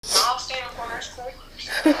I'll stay in the corner. It's cool.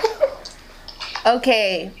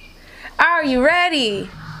 Okay. Are you ready?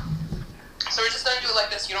 So we're just gonna do it like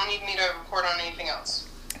this. You don't need me to record on anything else.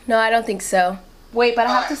 No, I don't think so. Wait, but I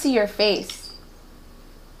have to Alright. see your face.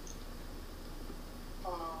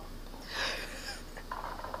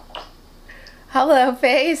 Hello,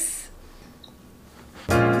 face.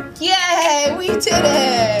 Yay, we did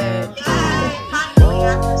it! Finally,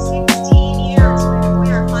 after 16 years, we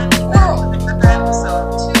are finally back with another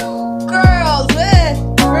episode 2. Girls with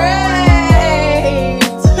brains!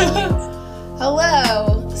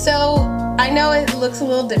 Hello. So, I know it looks a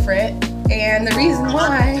little different, and the reason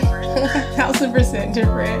why, 1000%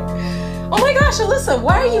 different. Oh my gosh, Alyssa,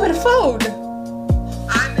 why are you in a phone?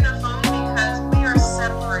 I'm in a phone because we are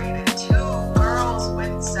separated. 2 girls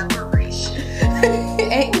with separation.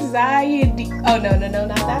 Anxiety. Oh, no,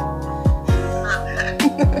 not that.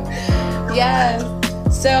 Yes.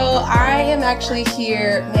 So I am actually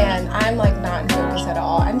here. Man, I'm like not in focus at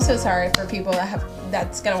all. I'm so sorry for people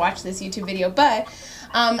that's gonna watch this YouTube video, but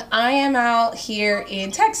I am out here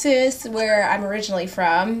in Texas, where I'm originally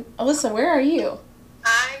from. Alyssa, where are you?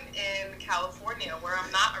 I'm in California, where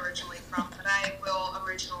I'm not originally from, but I will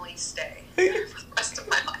originally stay for the rest of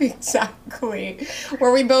my life. Exactly.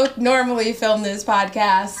 Where we both normally film this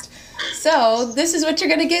podcast. So this is what you're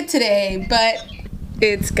gonna get today, but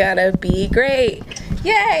it's gonna be great.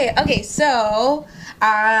 Yay! Okay, so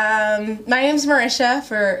my name's Marisha,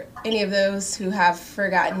 for any of those who have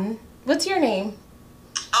forgotten. What's your name?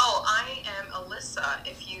 Oh, I am Alyssa,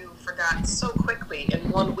 if you forgot so quickly in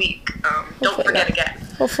 1 week. Don't Hopefully forget not. again.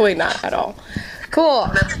 Hopefully not at all. Cool.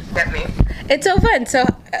 That's get me. It's so fun. So,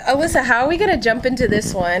 Alyssa, how are we going to jump into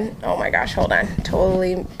this one? Oh my gosh, hold on.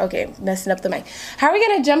 Totally, okay, messing up the mic. How are we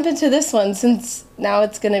going to jump into this one, since now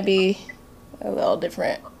it's going to be a little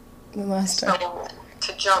different than last time? So,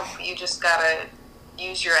 to jump, you just gotta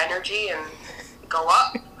use your energy and go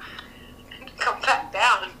up and come back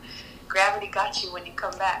down. Gravity got you when you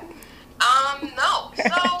come back. No.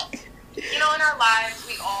 So, in our lives,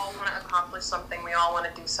 we all want to accomplish something. We all want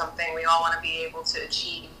to do something. We all want to be able to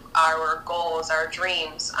achieve our goals, our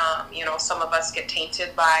dreams. Some of us get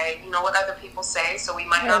tainted by, what other people say, so we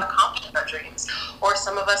might not accomplish our dreams. Or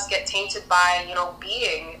some of us get tainted by,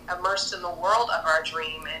 being immersed in the world of our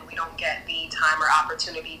dream, and we don't get the time or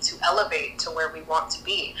opportunity to elevate to where we want to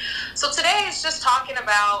be. So today is just talking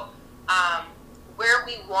about where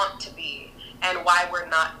we want to be and why we're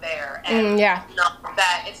not there. And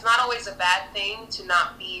that it's not always a bad thing to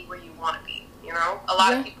not be where you want to be. A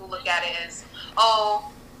lot of people look at it as,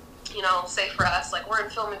 say for us, like, we're in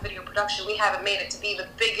film and video production, we haven't made it to be the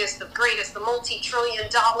biggest, the greatest, the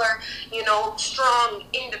multi-trillion-dollar, strong,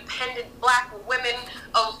 independent black women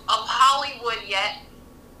of Hollywood yet.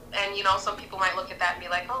 And, some people might look at that and be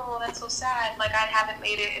like, oh, that's so sad. Like, I haven't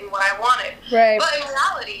made it in what I wanted. Right. But in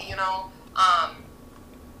reality,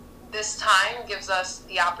 this time gives us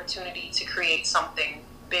the opportunity to create something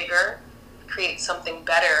bigger, create something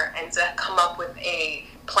better, and to come up with a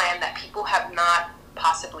plan that people have not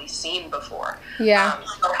possibly seen before. Yeah.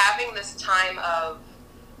 So having this time of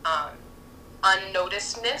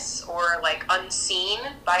unnoticedness, or like unseen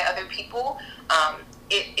by other people,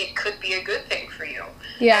 it could be a good thing for you.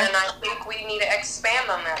 Yeah. And I think we need to expand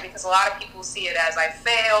on that, because a lot of people see it as, I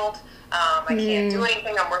failed, I can't do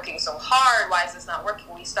anything, I'm working so hard, why is this not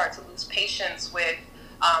working? We start to lose patience with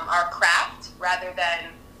our craft, rather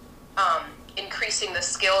than increasing the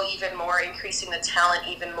skill even more, increasing the talent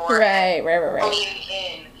even more. Right. Honing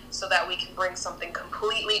in so that we can bring something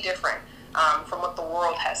completely different from what the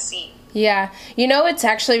world has seen. Yeah. It's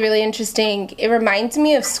actually really interesting. It reminds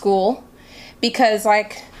me of school, because,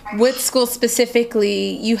 like, with school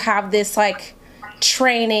specifically, you have this, like,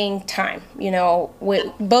 training time.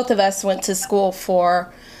 Both of us went to school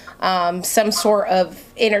for some sort of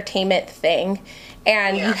entertainment thing,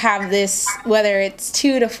 and you have this, whether it's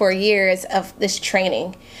 2 to 4 years of this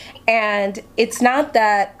training, and it's not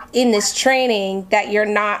that in this training that you're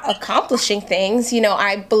not accomplishing things.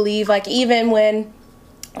 I believe, like, even when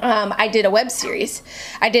I did a web series,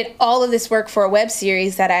 I did all of this work for a web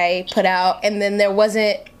series that I put out, and then there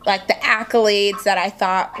wasn't, like, the accolades that I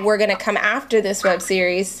thought were going to come after this web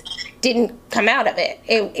series didn't come out of it.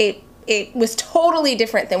 It was totally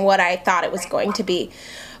different than what I thought it was going to be.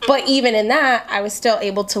 But even in that, I was still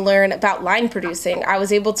able to learn about line producing. I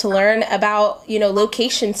was able to learn about,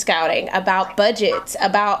 location scouting, about budgets,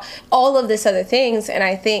 about all of this other things. And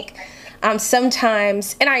I think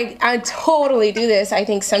sometimes, and I totally do this, I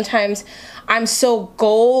think sometimes I'm so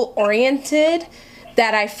goal-oriented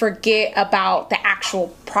that I forget about the actual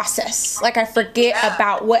process. Like, I forget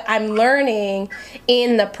about what I'm learning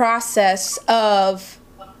in the process of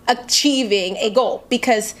achieving a goal,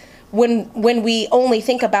 because when we only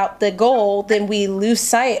think about the goal, then we lose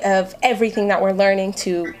sight of everything that we're learning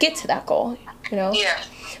to get to that goal, you know? Yeah.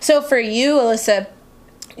 So for you, Alyssa,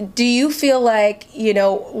 do you feel like, you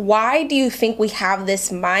know, why do you think we have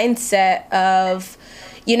this mindset of,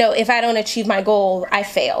 you know, if I don't achieve my goal, I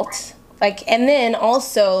failed? Like, and then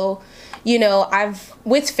also, you know,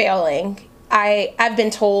 with failing, I've been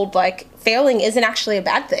told, like, failing isn't actually a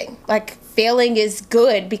bad thing. Like, failing is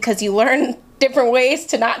good because you learn different ways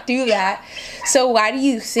to not do that. So why do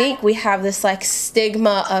you think we have this, like,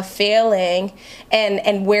 stigma of failing,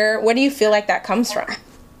 and where do you feel like that comes from?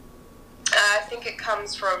 I think it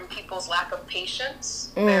comes from people's lack of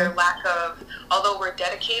patience, their lack of, although we're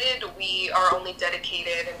dedicated, we are only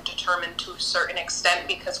dedicated and determined to a certain extent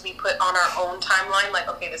because we put on our own timeline, like,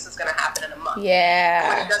 okay, this is going to happen in a month. Yeah.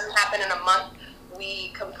 When it doesn't happen in a month, we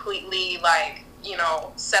completely, like, you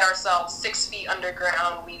know, set ourselves 6 feet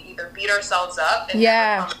underground. We either beat ourselves up and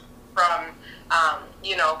never come from,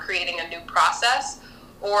 you know, creating a new process,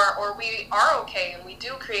 or we are okay and we do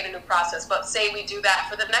create a new process, but say we do that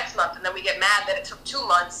for the next month and then we get mad that it took 2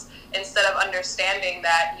 months, instead of understanding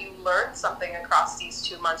that you learned something across these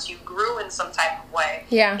 2 months, you grew in some type of way.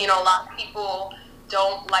 Yeah. You know, a lot of people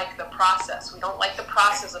don't like the process. We don't like the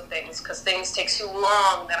process of things because things take too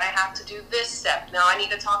long. Then I have to do this step. Now I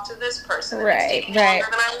need to talk to this person. And it's taking longer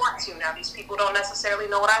than I want to. Now these people don't necessarily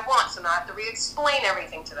know what I want, so now I have to re-explain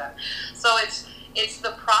everything to them. So it's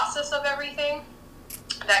the process of everything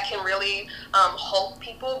that can really hold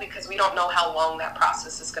people, because we don't know how long that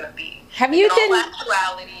process is going to be. Have you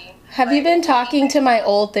been talking to my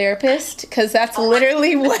old therapist? Because that's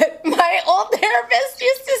literally what my old therapist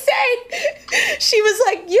used to say. She was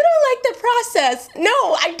like, you don't like the process. No,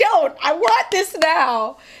 I don't. I want this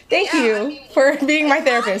now. Thank you for being my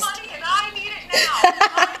therapist. Money and I need it now.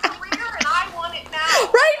 My career and I want it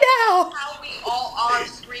now. Right now. How we all are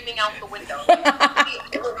screaming out the window.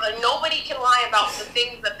 Nobody can lie about the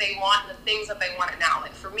things that they want and the things that they want it now.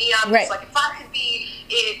 Like, for me, I'm just like, if I could be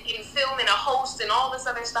in film and a host and all this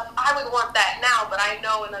other stuff, I would want that now. But I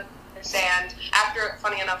know and understand, after,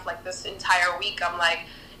 funny enough, like this entire week, I'm like,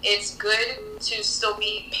 it's good to still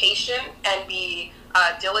be patient and be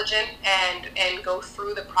diligent and go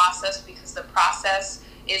through the process, because the process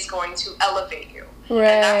is going to elevate you. Right.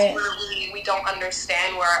 And that's where we don't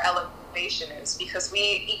understand where our elevation is, because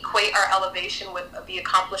we equate our elevation with the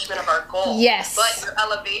accomplishment of our goal. Yes. But your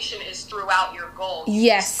elevation is throughout your goal.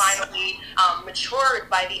 Yes. You finally matured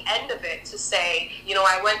by the end of it to say, you know,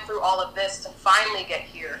 I went through all of this to finally get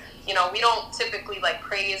here. You know, we don't typically, like,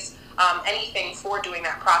 praise anything for doing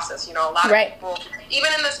that process. You know, a lot of people,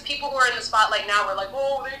 even in this, people who are in the spotlight now, are like,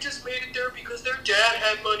 oh, they just made it there because their dad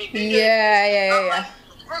had money. Yeah.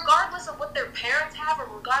 Regardless of what their parents have, or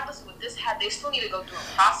regardless of what this had, they still need to go through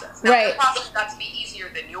a process. Now, their process got to be easier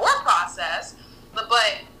than your process, but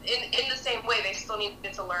in the same way, they still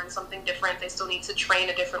needed to learn something different. They still need to train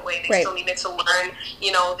a different way. They still needed to learn,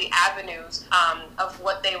 you know, the avenues of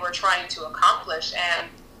what they were trying to accomplish. And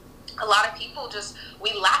a lot of people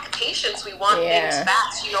we lack patience. We want things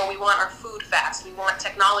fast. You know, we want our food fast. We want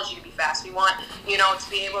technology to be fast. We want, you know, to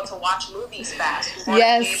be able to watch movies fast. We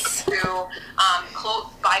want to be able to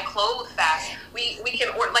buy clothes fast. We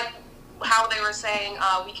can order, like how they were saying,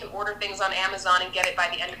 we can order things on Amazon and get it by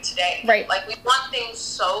the end of today. Right. Like, we want things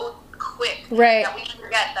so quick that we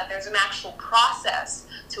forget that there's an actual process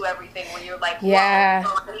to everything, where you're like, wow,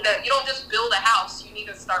 you don't just build a house, you need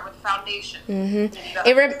to start with the foundation. You need to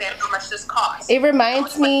understand how much this costs. It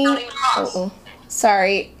reminds me,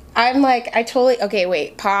 sorry, I'm like,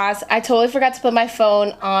 pause. I totally forgot to put my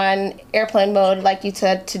phone on airplane mode like you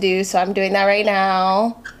said to do, so I'm doing that right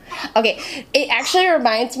now. Okay, it actually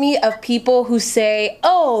reminds me of people who say,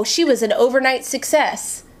 oh, she was an overnight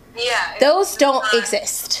success. Yeah. Those don't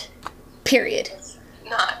exist. Period.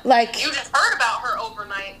 Not. Like, you just heard about her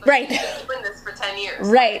overnight, but she's been doing this for 10 years.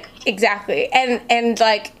 Right, exactly. And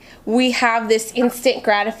like, we have this instant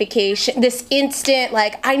gratification, this instant,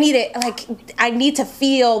 like, I need to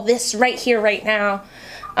feel this right here, right now.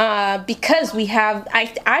 Because we have,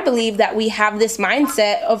 I believe that we have this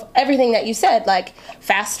mindset of everything that you said, like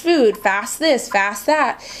fast food, fast this, fast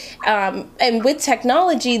that. And with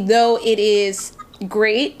technology, though it is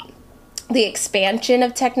great, the expansion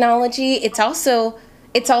of technology, it's also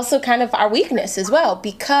kind of our weakness as well,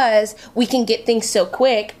 because we can get things so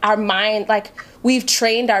quick. Our mind, like, we've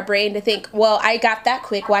trained our brain to think, well, I got that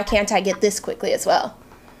quick, why can't I get this quickly as well?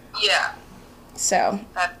 Yeah. So.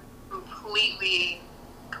 That's completely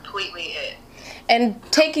it. And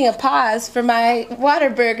taking a pause for my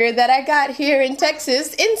Whataburger that I got here in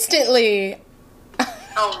Texas instantly.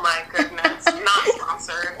 Oh my goodness. Not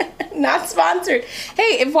sponsored. Not sponsored.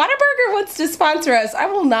 Hey, if Whataburger wants to sponsor us, I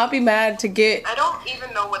will not be mad to get... I don't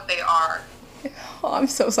even know what they are. Oh, I'm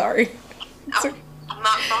so sorry. I'm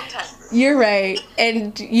not from Texas. You're right.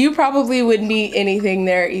 And you probably wouldn't eat anything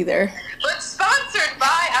there either. But sponsored by,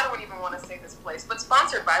 I don't even want to say this place, but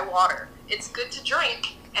sponsored by water. It's good to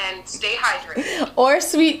drink and stay hydrated. Or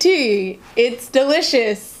sweet tea. It's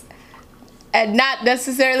delicious. And not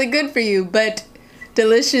necessarily good for you, but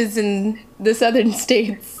delicious in the southern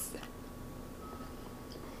states.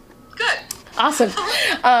 Good. Awesome.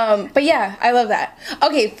 But yeah, I love that.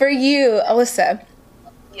 Okay, for you, Alyssa.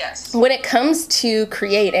 Yes. When it comes to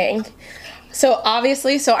creating, so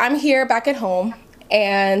obviously, I'm here back at home,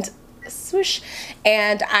 and swoosh,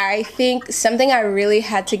 and I think something I really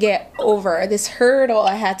had to get over, this hurdle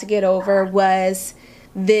I had to get over, was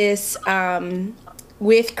this,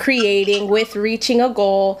 with creating, with reaching a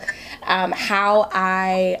goal, how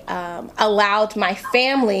I allowed my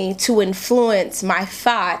family to influence my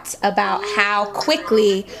thoughts about how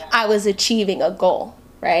quickly I was achieving a goal,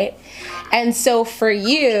 right? And so for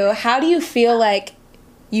you, how do you feel like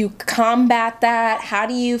you combat that? How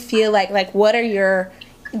do you feel like what are your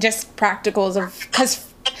just practicals of,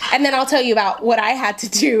 and then I'll tell you about what I had to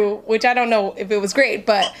do, which I don't know if it was great,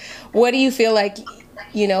 but what do you feel like,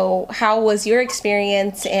 how was your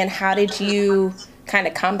experience and how did you kind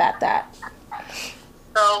of combat that?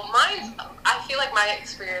 So I feel like my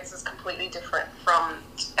experience is completely different from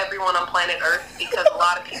everyone on planet Earth because a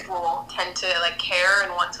lot of people tend to care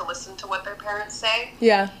and want to listen to what their parents say.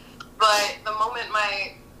 Yeah. But the moment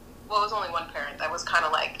it was only one parent that was kind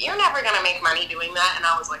of like, you're never going to make money doing that. And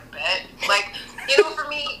I was like, bet. For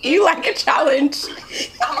me. You like a challenge.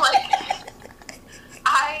 I'm like,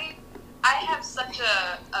 I have such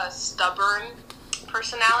a stubborn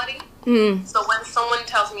personality. So when someone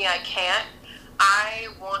tells me I can't, I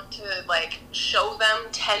want to show them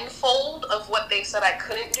tenfold of what they said I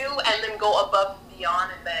couldn't do and then go above and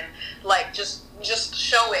beyond and then just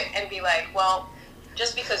show it and be like, well,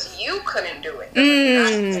 just because you couldn't do it doesn't mean I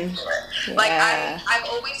couldn't do it. Yeah. I've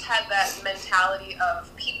always had that mentality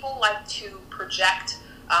of people like to project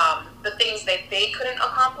the things that they couldn't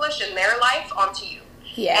accomplish in their life onto you.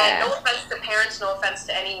 Yeah. And no offense to parents, no offense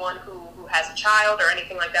to anyone who has a child or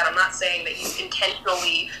anything like that. I'm not saying that you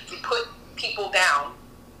intentionally put people down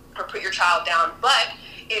or put your child down, but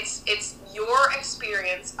it's your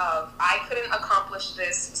experience of I couldn't accomplish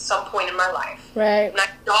this some point in my life. Right. My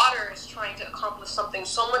daughter is trying to accomplish something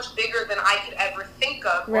so much bigger than I could ever think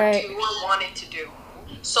of or right. do or wanted to do.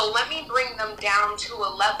 So let me bring them down to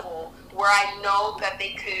a level where I know that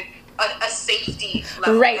they could a safety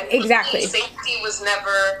level. Right, and exactly. Safety was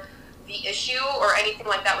never the issue or anything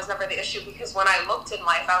like that was never the issue because when I looked in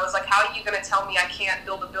life, I was like, how are you going to tell me I can't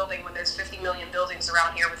build a building when there's 50 million buildings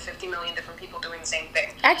around here with 50 million different people doing the same thing?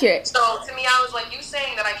 Accurate. So to me, I was like, you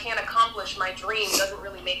saying that I can't accomplish my dream doesn't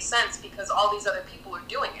really make sense because all these other people are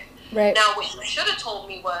doing it. Right. Now, what you should have told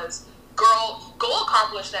me was, girl, go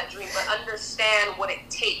accomplish that dream, but understand what it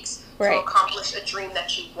takes right. to accomplish a dream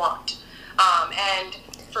that you want. And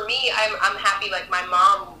for me, I'm happy, my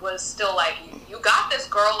mom was still like, you got this,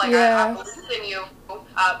 girl, yeah. I believe in you,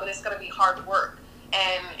 but it's going to be hard work.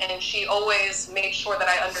 And she always made sure that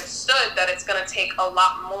I understood that it's going to take a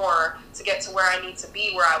lot more to get to where I need to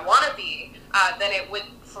be, where I want to be, than it would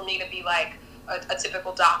for me to be a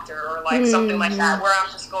typical doctor or something like that, where I'm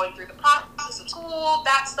just going through the process of school,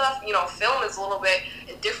 that stuff. Film is a little bit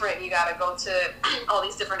different. You got to go to all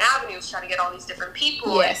these different avenues, try to get all these different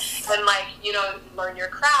people, yes. and learn your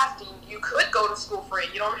craft. You could go to school for it.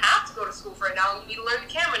 You don't have to go to school for it. Now you need to learn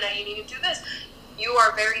the camera. Now you need to do this. You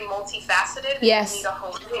are very multifaceted. Yes. You need a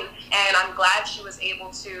home in. And I'm glad she was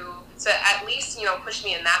able to at least push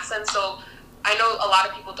me in that sense. So I know a lot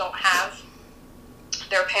of people don't have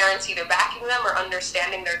their parents either backing them or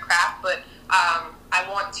understanding their craft, but I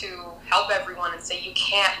want to help everyone and say you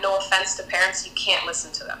can't, no offense to parents, you can't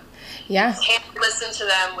listen to them. Yeah. You can't listen to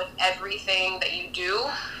them with everything that you do,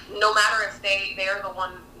 no matter if they're the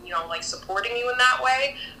one, supporting you in that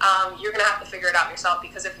way. You're going to have to figure it out yourself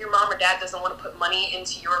because if your mom or dad doesn't want to put money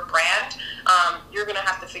into your brand, you're going to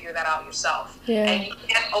have to figure that out yourself. Yeah. And you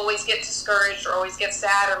can't always get discouraged or always get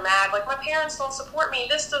sad or mad. My parents don't support me.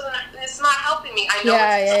 It's not helping me. I know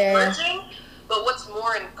it's encouraging, but what's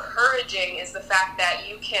more encouraging is the fact that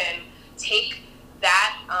you can take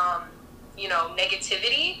that,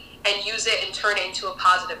 negativity and use it and turn it into a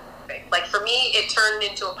positive thing. For me, it turned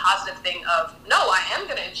into a positive thing of, no, I am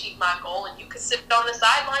going to achieve my goal and you can sit on the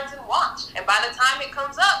sidelines and watch. And by the time it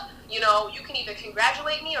comes up, you know, you can either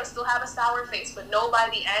congratulate me or still have a sour face, but know by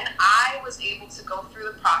the end, I was able to go through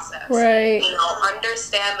the process. Right. You know,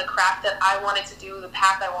 understand the craft that I wanted to do, the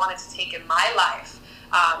path I wanted to take in my life,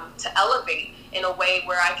 to elevate in a way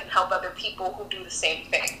where I can help other people who do the same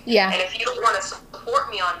thing. Yeah. And if you don't want to support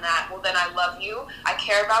me on that, well, then I love you, I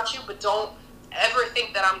care about you, but don't ever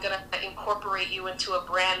think that I'm going to incorporate you into a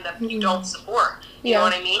brand that you don't support. You know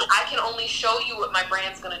what I mean? I can only show you what my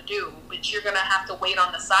brand's going to do, but you're going to have to wait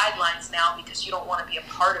on the sidelines now because you don't want to be a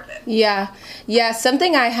part of it. Yeah. Yeah.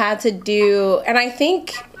 Something I had to do, and I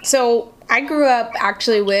think, so I grew up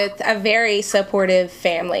actually with a very supportive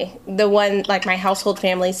family, the one, like my household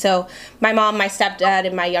family. So my mom, my stepdad,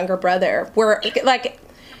 and my younger brother were like,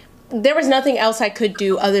 there was nothing else I could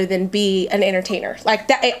do other than be an entertainer. Like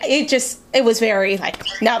that, it was very like,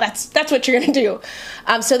 no, that's what you're gonna do.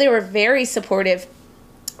 So they were very supportive.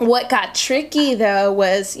 What got tricky though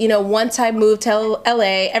was, you know, once I moved to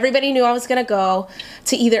LA, everybody knew I was gonna go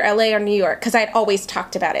to either LA or New York because I'd always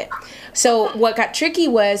talked about it. So what got tricky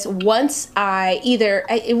was once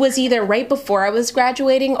it was either right before I was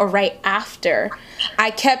graduating or right after,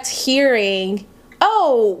 I kept hearing,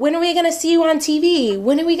 oh, when are we gonna see you on TV?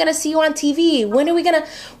 When are we gonna see you on TV? When are you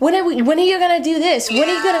gonna do this? When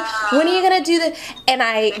are you gonna do that? And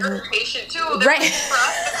they're patient too. They're right. waiting for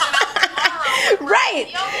us to come out tomorrow. Right.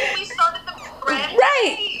 Yo, we started the brand.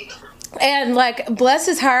 Right. And like, bless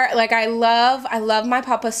his heart, like I love my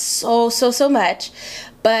papa so much,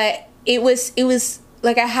 but it was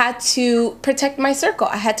like I had to protect my circle.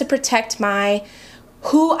 I had to protect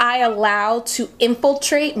who I allowed to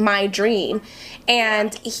infiltrate my dream.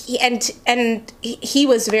 And he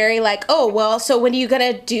was very like, oh, well, so when are you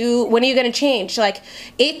gonna change? Like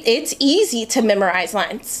it's easy to memorize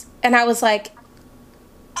lines. And I was like,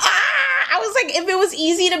 if it was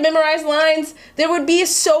easy to memorize lines, there would be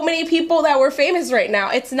so many people that were famous right now.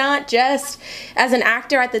 It's not just, as an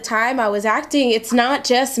actor at the time I was acting, it's not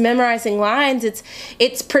just memorizing lines.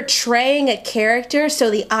 It's portraying a character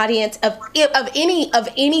so the audience of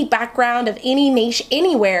any background, of any nation,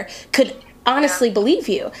 anywhere could honestly believe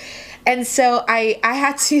you. And so I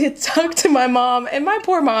had to talk to my mom, and my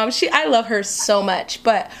poor mom, I love her so much,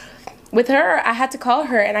 but with her, I had to call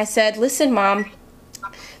her and I said, listen, Mom,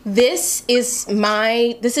 this is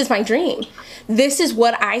my dream. This is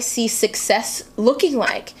what I see success looking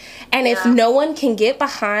like. And if no one can get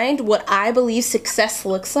behind what I believe success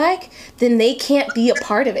looks like, then they can't be a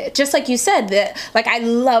part of it. Just like you said, that like I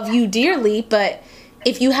love you dearly, but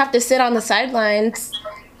if you have to sit on the sidelines,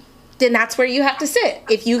 then that's where you have to sit.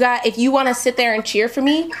 If you want to sit there and cheer for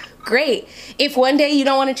me, great. If one day you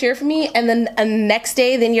don't want to cheer for me and then the next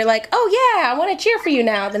day then you're like, oh yeah, I want to cheer for you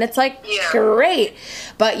now, then it's like, great.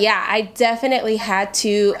 But yeah, I definitely had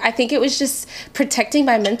to, I think it was just protecting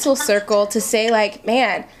my mental circle to say like,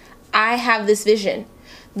 man, I have this vision.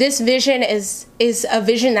 This vision is a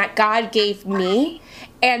vision that God gave me.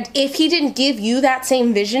 And if he didn't give you that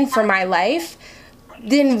same vision for my life,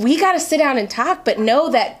 then we got to sit down and talk, but know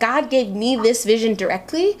that God gave me this vision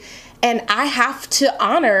directly, and I have to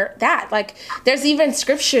honor that. Like, there's even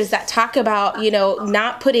scriptures that talk about, you know,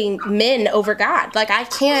 not putting men over God. Like, I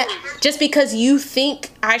can't, just because you think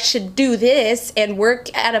I should do this and work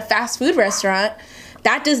at a fast food restaurant,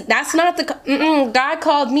 that's not God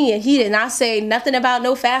called me, and he did not say nothing about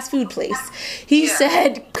no fast food place. He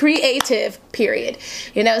said creative, period.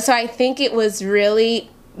 You know, so I think it was really,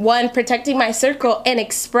 one, protecting my circle and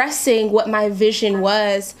expressing what my vision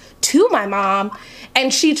was to my mom,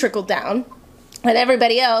 and she trickled down, and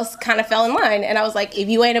everybody else kind of fell in line. And I was like, if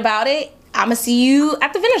you ain't about it, I'm gonna see you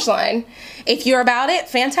at the finish line. If you're about it,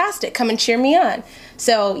 fantastic, come and cheer me on.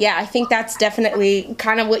 So yeah, I think that's definitely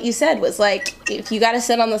kind of what you said, was like, if you gotta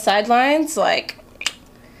sit on the sidelines, like,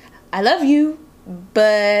 I love you,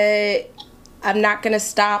 but I'm not gonna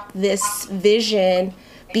stop this vision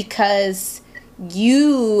because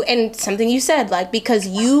you, and something you said, like, because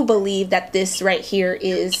you believe that this right here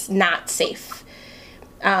is not safe.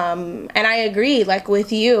 And I agree, like,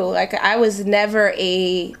 with you. Like, I was never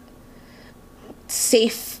a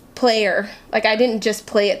safe player. Like, I didn't just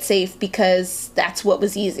play it safe because that's what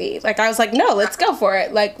was easy. Like, I was like, no, let's go for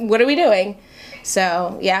it. Like, what are we doing?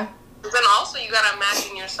 So, yeah. But then also, you gotta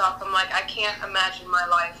imagine yourself. I'm like, I can't imagine my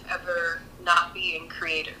life ever not being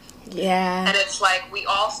creative. Yeah. And it's like, we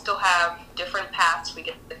all still have different paths. We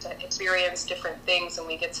get to experience different things, and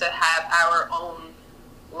we get to have our own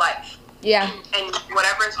life. Yeah. And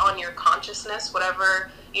whatever's on your consciousness,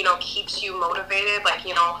 whatever, you know, keeps you motivated, like,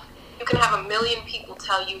 you know, you can have a million people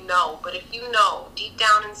tell you no, but if you know deep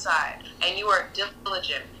down inside, and you are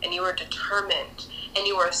diligent, and you are determined, and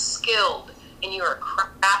you are skilled, and you are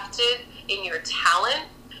crafted in your talent,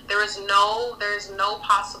 There's no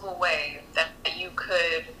possible way that you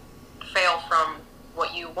could fail from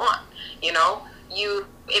what you want. You know,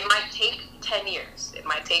 it might take 10 years, it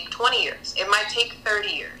might take 20 years, it might take 30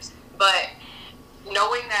 years, but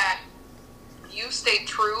knowing that you stayed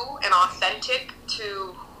true and authentic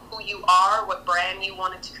to who you are, what brand you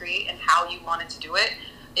wanted to create, and how you wanted to do it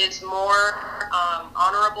is more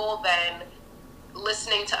honorable than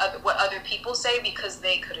listening to what other people say because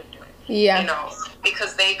they couldn't do it. Yeah. You know,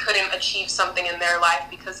 because they couldn't achieve something in their life,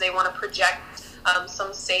 because they want to project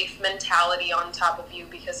some safe mentality on top of you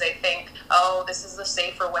because they think, oh, this is the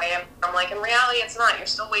safer way. And I'm like, in reality, it's not. You're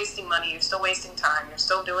still wasting money. You're still wasting time. You're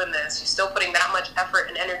still doing this. You're still putting that much effort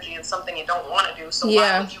and energy in something you don't want to do. So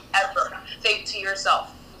why would you ever think to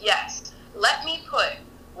yourself, yes, let me put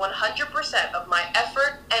 100% of my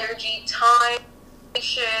effort, energy, time,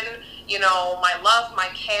 you know, my love, my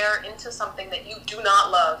care into something that you do not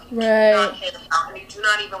love, you do not care about, and you do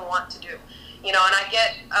not even want to do. You know, and I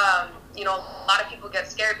get, you know, a lot of people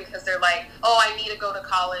get scared because they're like, oh, I need to go to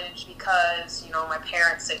college because, you know, my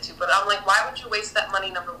parents say to. But I'm like, why would you waste that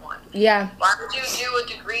money, number one? Yeah. Why would you do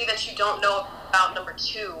a degree that you don't know about, number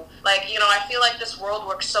two? Like, you know, I feel like this world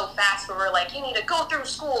works so fast where we're like, you need to go through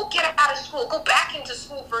school, get out of school, go back into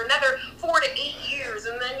school for another 4 to 8 years,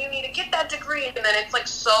 and then you need to get that degree. And then it's like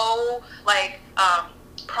so, like,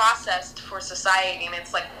 processed for society, and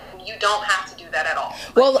it's like, you don't have to do that at all.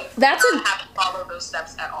 Well, you don't have to follow those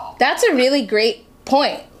steps at all. That's a really great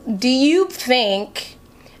point. Do you think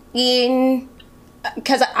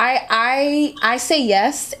because I say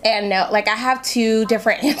yes and no, like I have two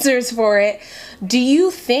different answers for it. Do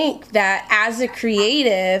you think that as a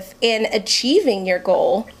creative in achieving your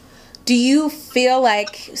goal, do you feel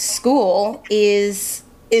like school is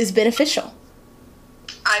beneficial?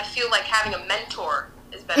 I feel like having a mentor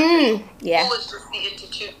is beneficial. Yeah. School is just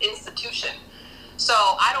the institution. So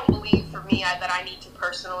I don't believe for me that I need to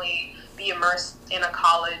personally be immersed in a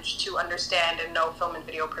college to understand and know film and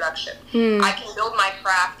video production. I can build my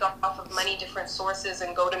craft off of many different sources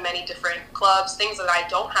and go to many different clubs, things that I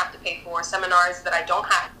don't have to pay for, seminars that I don't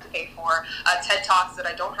have to pay for, TED Talks that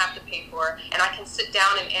I don't have to pay for, and I can sit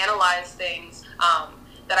down and analyze things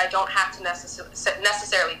that I don't have to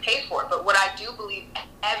necessarily pay for. But what I do believe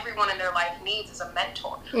everyone in their life needs is a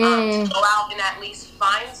mentor, to go out and at least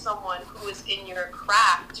find someone who is in your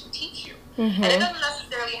craft to teach you. And it doesn't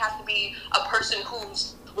necessarily have to be a person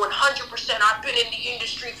who's 100%, I've been in the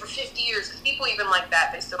industry for 50 years. Because people even like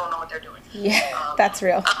that, they still don't know what they're doing. Yeah, that's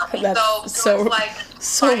real. That's so it's like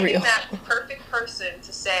finding real. that perfect person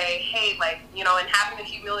to say, hey, like, you know, and having the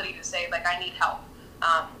humility to say, like, I need help.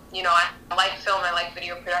 You know, I like film, I like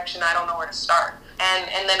video production, I don't know where to start.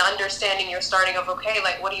 And then understanding your starting of, okay,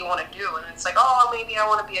 like, what do you want to do? And it's like, oh, maybe I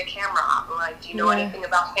want to be a camera op. I'm like, do you know anything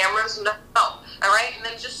about cameras? No. All right? And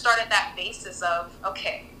then just start at that basis of,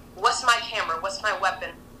 okay, what's my camera? What's my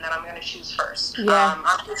weapon that I'm going to choose first? I'm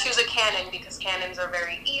going to choose a Canon because Canons are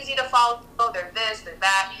very easy to follow. They're this, they're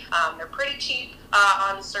that. They're pretty cheap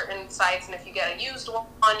on certain sites. And if you get a used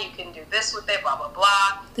one, you can do this with it, blah, blah,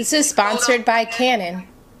 blah. This is sponsored by Canon.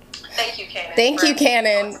 Thank you, Canon. Thank you,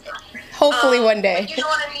 Canon. Hopefully one day. You know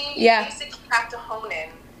what I mean? Yeah. You basically have to hone in,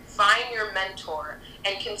 find your mentor,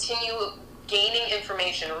 and continue gaining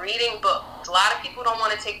information, reading books. A lot of people don't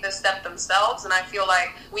want to take this step themselves, and I feel like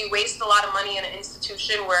we waste a lot of money in an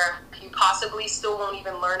institution where you possibly still won't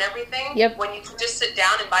even learn everything. Yep. When you can just sit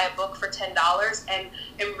down and buy a book for $10 and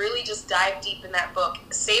really just dive deep in that book.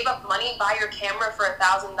 Save up money, buy your camera for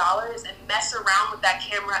 $1,000, and mess around with that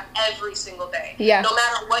camera every single day. Yeah. No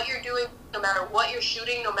matter what you're doing, no matter what you're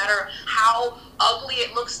shooting, no matter how ugly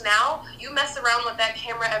it looks now, you mess around with that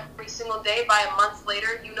camera every single day. By a month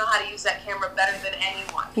later, you know how to use that camera better than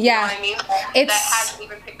anyone. Yeah. You know what I mean? That hasn't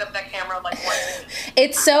even picked up that camera like once.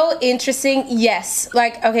 It's so interesting. Yes.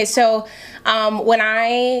 Like, okay, so when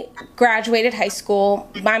I graduated high school,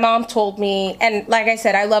 my mom told me, and like I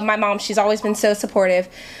said, I love my mom. She's always been so supportive.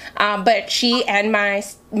 But she and my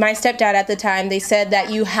stepdad at the time, they said that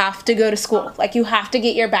you have to go to school. Like, you have to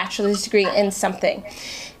get your bachelor's degree in something.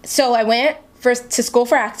 So I went first to school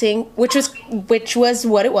for acting, which was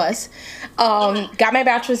what it was. Got my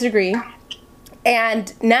bachelor's degree.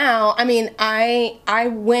 And now, I mean, I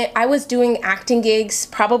was doing acting gigs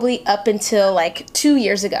probably up until like 2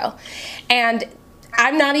 years ago. And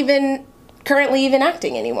I'm not even currently even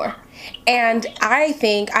acting anymore. And I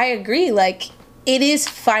agree, like, it is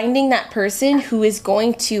finding that person who is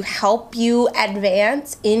going to help you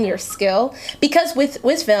advance in your skill. Because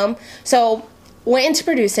with film, so went into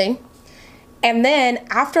producing. And then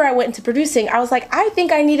after I went into producing, I was like, I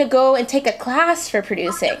think I need to go and take a class for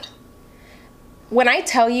producing. when I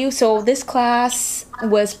tell you, so this class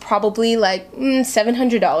was probably like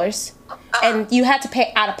 $700, and you had to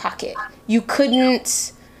pay out of pocket. You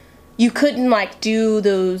couldn't like do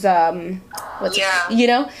those you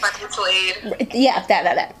know, financial aid. Yeah,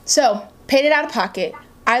 that. So paid it out of pocket.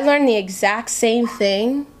 I learned the exact same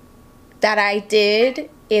thing that I did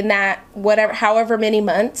in that however many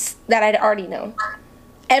months that I'd already known.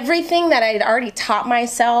 Everything that I'd already taught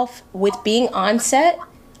myself with being on set,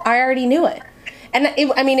 I already knew it. And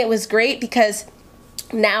it was great because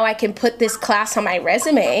now I can put this class on my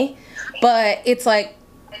resume, but it's like,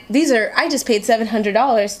 I just paid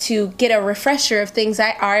 $700 to get a refresher of things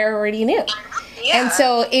I already knew. Yeah. And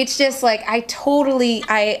so it's just like, I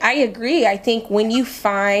agree. I think when you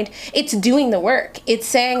find, it's doing the work. It's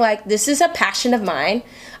saying like, this is a passion of mine.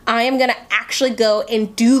 I am going to actually go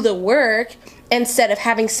and do the work instead of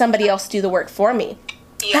having somebody else do the work for me.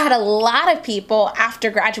 Yeah. I had a lot of people after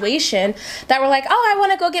graduation that were like, oh, I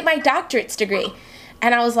want to go get my doctorate's degree.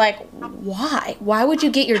 And I was like, why? Why would you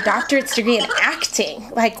get your doctorate's degree in acting?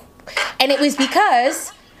 Like, and it was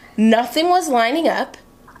because nothing was lining up.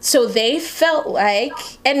 So they felt like,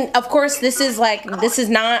 and of course this is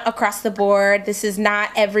not across the board. This is not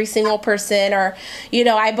every single person, or, you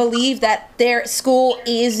know, I believe that their school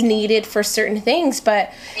is needed for certain things,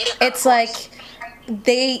 but it's like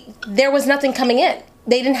there was nothing coming in.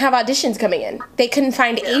 They didn't have auditions coming in. They couldn't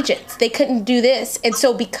find agents. They couldn't do this. And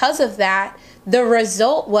so because of that, the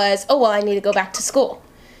result was, oh, well, I need to go back to school.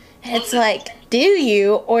 And it's like, do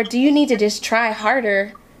you, or do you need to just try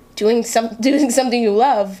harder doing something you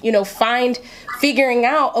love, you know, figuring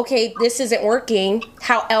out, okay, this isn't working.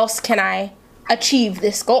 How else can I achieve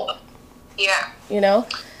this goal? Yeah. You know?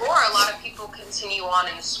 Or a lot of people continue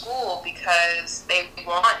on in school because they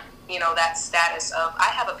want, you know, that status of, I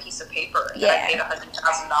have a piece of paper that I paid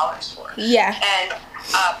 $100,000 for. Yeah. And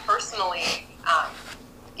personally,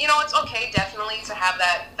 you know, it's okay definitely to have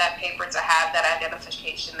that paper, to have that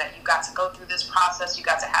identification that you got to go through this process, you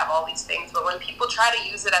got to have all these things. But when people try to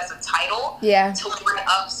use it as a title to one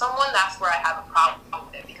up someone, that's where I have a problem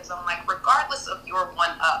with it. Because I'm like, regardless of your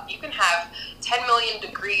one up, you can have 10 million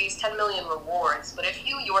degrees, 10 million rewards. But if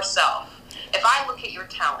you yourself, if I look at your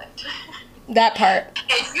talent, that part,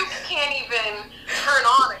 and you can't even turn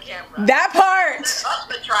on a camera, that part, up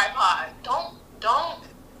the tripod, don't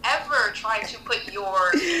ever try to put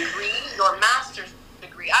your degree, your master's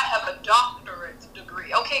degree. I have a doctorate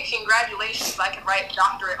degree. Okay, congratulations. I can write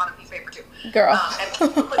doctorate on a piece of paper too. Girl. And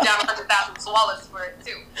put down 100,000 swallows for it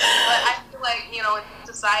too. But I feel like, you know, in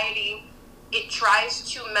society, it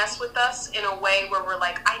tries to mess with us in a way where we're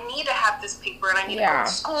like, I need to have this paper and I need to go to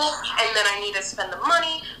school and then I need to spend the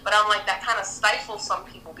money. But I'm like, that kind of stifles some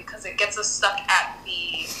people because it gets us stuck at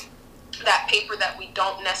that paper that we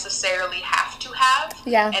don't necessarily have to have.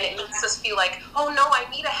 Yeah. And it makes us feel like, oh no, I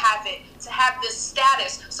need to have it to have this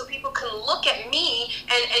status so people can look at me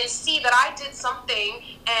and see that I did something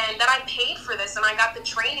and that I paid for this and I got the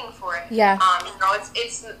training for it. Yeah. You know,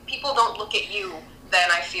 it's people don't look at you. Then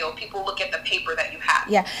I feel people look at the paper that you have.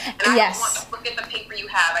 Yeah. And I don't want to look at the paper you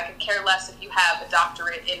have. I could care less if you have a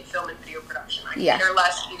doctorate in film and video production. I could care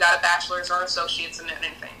less if you got a bachelor's or associates in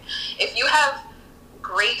anything. If you have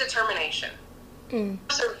great determination,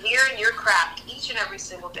 persevere in your craft each and every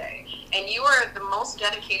single day, and you are the most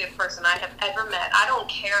dedicated person I have ever met. I don't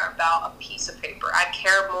care about a piece of paper. I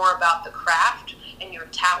care more about the craft and your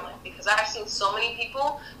talent, because I've seen so many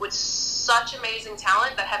people with such amazing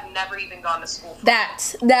talent that have never even gone to school for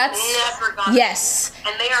that's never gone to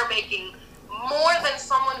school, and they are making more than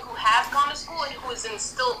someone who has gone to school and who is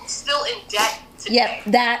still in debt today. Yep,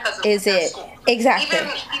 that is it. School. Exactly.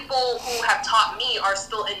 Even people who have taught me are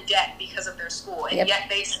still in debt because of their school, and yet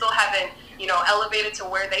they still haven't, you know, elevated to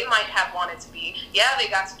where they might have wanted to be. Yeah, they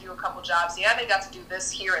got to do a couple jobs. Yeah, they got to do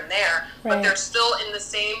this here and there, but they're still in the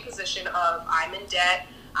same position of, I'm in debt.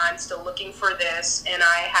 I'm still looking for this, and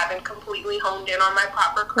I haven't completely honed in on my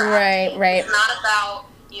proper craft. Right. It's not about,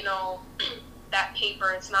 you know, that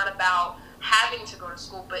paper. It's not about having to go to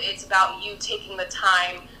school, but it's about you taking the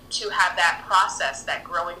time to have that process, that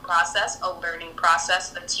growing process, a learning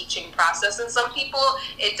process, a teaching process. And some people,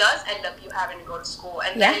 it does end up you having to go to school.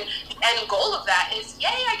 And then the end goal of that is, yay,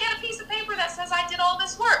 I get a piece of paper that says I did all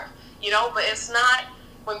this work. You know, but it's not,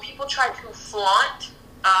 when people try to flaunt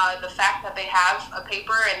the fact that they have a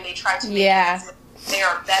paper and they try to make it they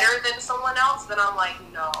are better than someone else, then I'm like,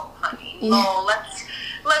 no, honey, no,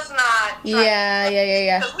 let's not.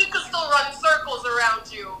 Yeah. Because we could still run circles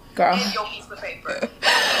around you in your piece of paper.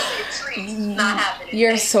 Not happening.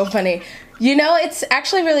 You're so funny. You know, it's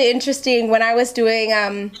actually really interesting. When I was doing,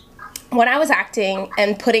 when I was acting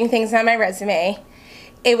and putting things on my resume,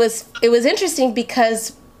 it was interesting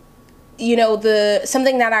because, you know,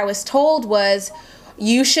 something that I was told was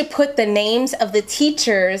you should put the names of the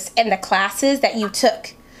teachers and the classes that you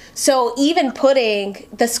took. So even putting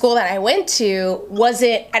the school that I went to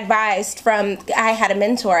wasn't advised from, I had a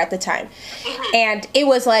mentor at the time. And it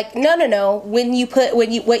was like, no. What you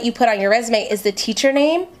put on your resume is the teacher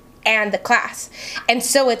name and the class. And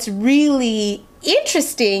so it's really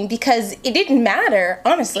interesting because it didn't matter,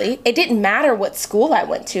 honestly, it didn't matter what school I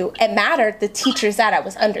went to. It mattered the teachers that I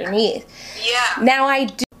was underneath. Yeah. Now I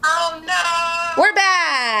do. Oh no. We're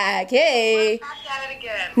back. Hey. We're back at it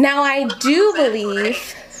again. Now I do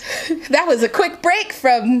believe that was a quick break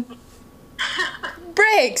from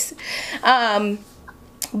breaks.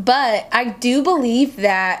 But I do believe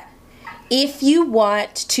that if you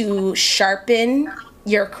want to sharpen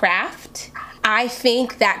your craft, I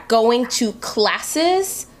think that going to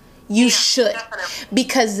classes, you should. Definitely.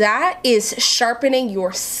 Because that is sharpening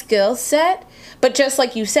your skill set. But just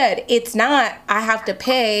like you said, it's not, I have to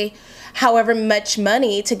pay however much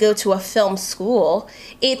money to go to a film school.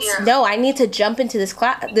 It's no, I need to jump into this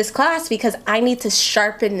class because I need to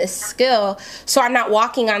sharpen this skill, so I'm not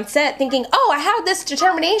walking on set thinking, oh, I have this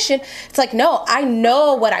determination. It's like, no, I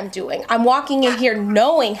know what I'm doing. I'm walking in here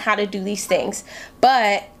knowing how to do these things.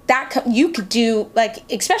 But that you could do, like,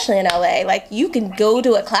 especially in LA, like, you can go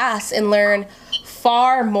to a class and learn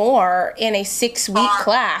far more in a 6-week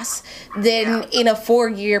class than in a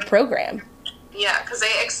 4-year program. Yeah, because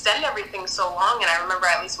they extend everything so long, and I remember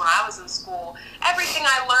at least when I was in school, everything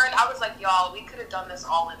I learned, I was like, y'all, we could have done this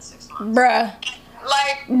all in 6 months. Bruh.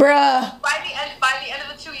 By the end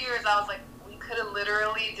of the 2 years, I was like, we could have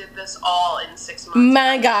literally did this all in 6 months.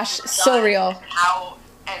 My gosh, so real. How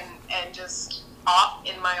and just off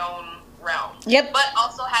in my own realm. Yep. But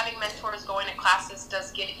also having mentors, going to classes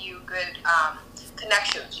does get you good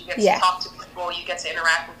connections. You get to talk to people, you get to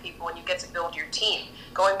interact with people, and you get to build your team.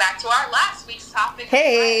 Going back to our last week's topic,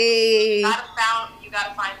 hey, you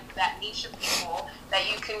gotta find that niche of people that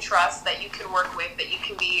you can trust, that you can work with, that you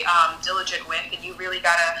can be diligent with, and you really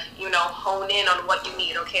gotta, hone in on what you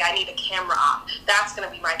need. Okay, I need a camera op. That's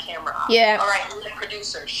gonna be my camera op. Yeah. All right, I need a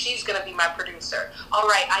producer. She's gonna be my producer. All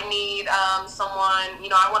right, I need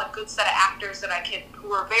someone. I want a good set of actors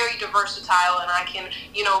who are very versatile, and I can,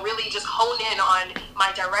 really just hone in on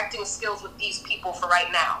my directing skills with these people for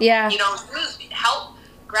right now. Yeah. Use help.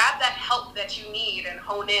 Grab that help that you need and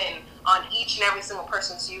hone in on each and every single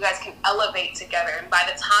person so you guys can elevate together. And by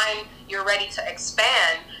the time you're ready to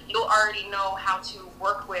expand, you'll already know how to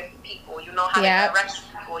work with people. You'll know how to direct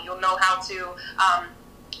people. You'll know how to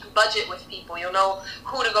budget with people. You'll know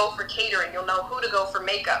who to go for catering. You'll know who to go for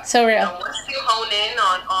makeup. So real. Once you hone in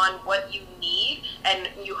on what you need and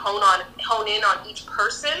you hone in on each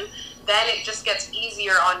person, then it just gets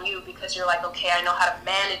easier on you because you're like, okay, I know how to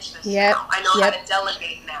manage this now. I know how to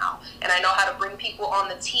delegate now. And I know how to bring people on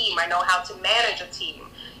the team. I know how to manage a team.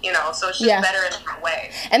 So it's just better in that way.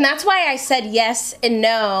 And that's why I said yes and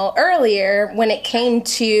no earlier when it came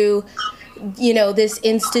to, this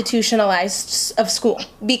institutionalized of school.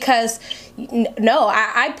 Because, no,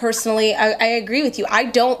 I personally, I agree with you. I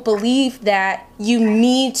don't believe that you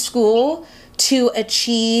need school to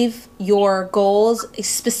achieve your goals,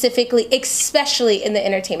 especially in the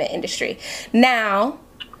entertainment industry. Now,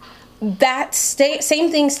 that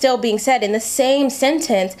same thing still being said in the same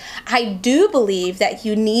sentence, I do believe that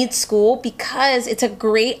you need school because it's a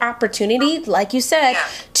great opportunity, like you said,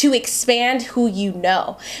 to expand who you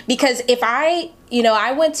know. Because if I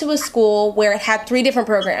went to a school where it had 3 different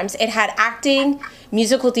programs. It had acting,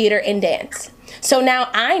 musical theater, and dance. So now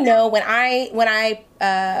I know when I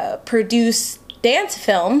produce dance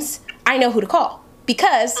films, I know who to call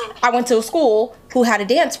because I went to a school who had a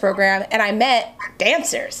dance program and I met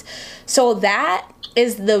dancers. So that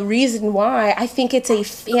is the reason why I think it's a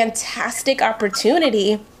fantastic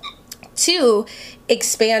opportunity to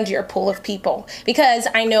expand your pool of people. Because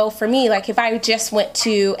I know for me, like if I just went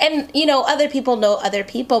to, and other people know other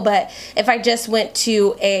people, but if I just went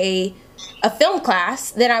to a film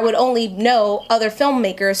class, then I would only know other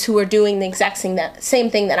filmmakers who are doing the exact same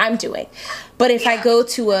thing that I'm doing. But if I go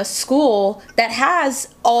to a school that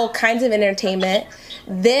has all kinds of entertainment,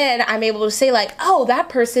 then I'm able to say like, oh, that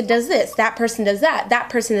person does this, that person does that, that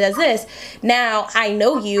person does this. Now I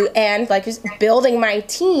know you, and like just building my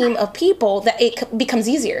team of people, that it becomes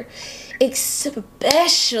easier.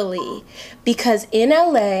 Especially because in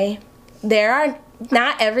LA,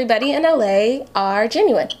 not everybody in LA are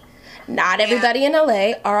genuine. Not everybody in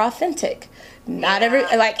LA are authentic. Not every,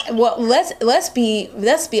 like, well, let's be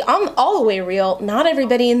I'm all the way real. Not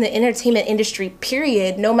everybody in the entertainment industry,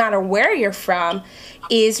 period, no matter where you're from,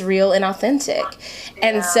 is real and authentic.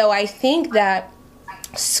 And so I think that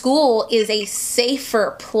school is a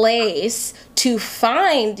safer place to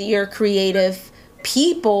find your creative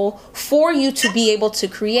people for you to be able to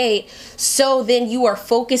create. So then you are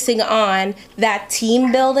focusing on that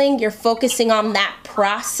team building, you're focusing on that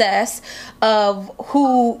process of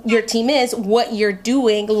who your team is, what you're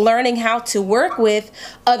doing, learning how to work with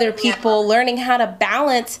other people, learning how to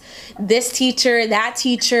balance this teacher, that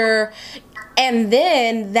teacher, and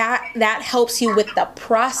then that helps you with the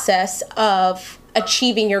process of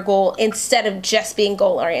achieving your goal instead of just being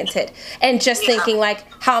goal oriented and just thinking like,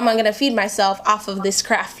 how am I going to feed myself off of this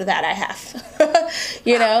craft that I have?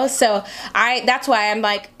 You know, so that's why I'm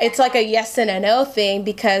like, it's like a yes and a no thing,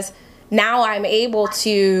 because now I'm able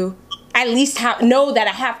to at least know that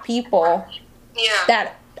I have people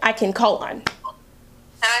that I can call on. And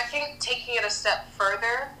I think taking it a step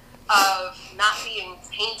further of not being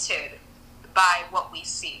tainted by what we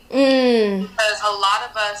see. Because a lot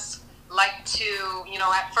of us like to, you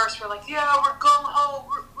know, at first we're like, yeah, we're gung-ho,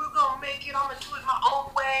 we're going to make it, I'm going to do it my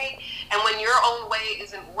own way. And when your own way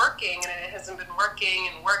isn't working, and it hasn't been working,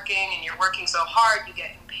 and you're working so hard, you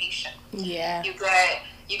get impatient. Yeah.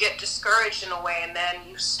 You get discouraged in a way, and then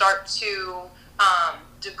you start to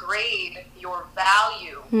degrade your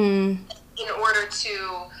value in order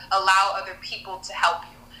to allow other people to help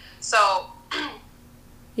you. So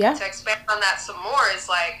to expand on that some more is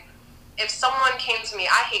like, if someone came to me,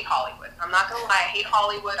 I hate Hollywood. I'm not going to lie. I hate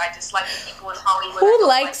Hollywood. I dislike the people in Hollywood. Who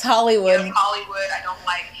likes Hollywood? Hollywood. I don't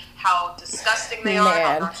like how disgusting they are,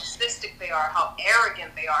 how narcissistic they are, how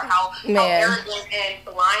arrogant they are, how arrogant and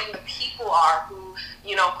blind the people are who,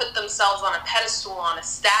 you know, put themselves on a pedestal, on a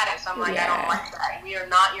status. I'm like, I don't like that. You're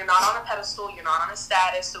not on a pedestal. You're not on a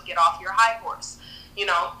status, so get off your high horse, you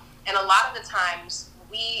know? And a lot of the times,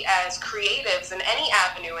 we as creatives in any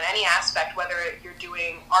avenue, in any aspect, whether you're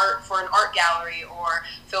doing art for an art gallery or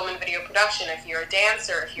film and video production, if you're a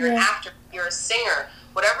dancer, if you're an actor, if you're a singer,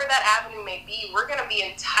 whatever that avenue may be, we're going to be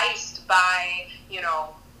enticed by, you know,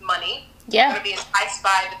 money. We're going to be enticed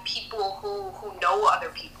by the people who know other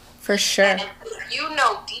people. For sure. And if you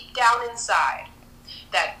know deep down inside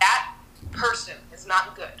that person is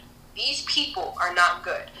not good, these people are not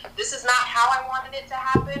good, this is not how I wanted it to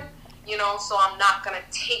happen, you know, so I'm not going to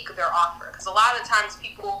take their offer. Because a lot of times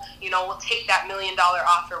people, you know, will take that $1 million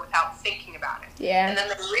offer without thinking about it. Yeah. And then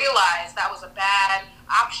they realize that was a bad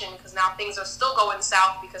option, because now things are still going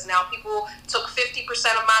south, because now people took 50%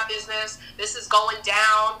 of my business. This is going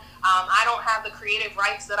down. I don't have the creative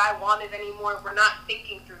rights that I wanted anymore. We're not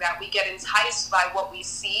thinking through that. We get enticed by what we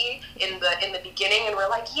see in the beginning, and we're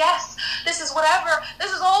like, yes, this is whatever.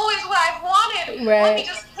 This is always what I've wanted. Right. Let me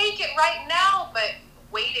just take it right now. But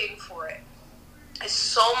waiting for it is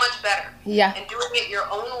so much better. Yeah. And doing it your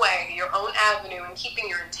own way, your own avenue, and keeping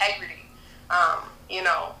your integrity, you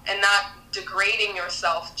know, and not degrading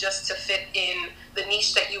yourself just to fit in the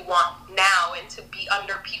niche that you want now, and to be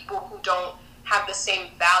under people who don't have the same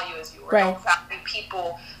value as you, or don't value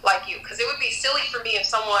people like you. Because it would be silly for me if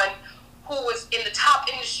someone who was in the top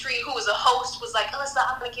industry, who was a host, was like, Alyssa,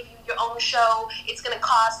 I'm going to give you your own show. It's going to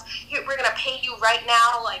cost, we're going to pay you right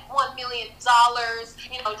now like $1 million.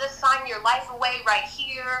 You know, just sign your life away right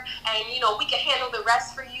here. And, you know, we can handle the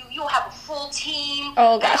rest for you. You'll have a full team.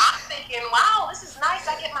 Oh, gosh. And I'm thinking, wow, this is nice.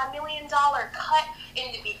 I get my $1 million cut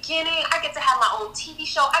in the beginning. I get to have my own TV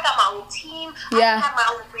show. I got my own team. I can have my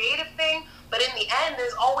own creative thing. But in the end,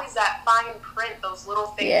 there's always that fine print, those little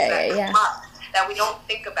things that come up that we don't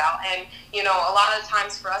think about. And, you know, a lot of the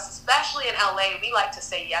times for us, especially in LA, we like to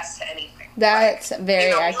say yes to anything. That's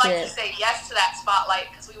very accurate. We like to say yes to that spotlight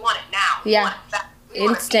because we want it now. We want it fast.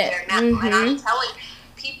 Instant. Want to be there now. And I'm telling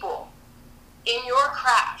people, in your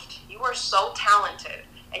craft, you are so talented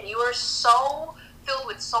and you are so filled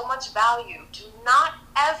with so much value. Do not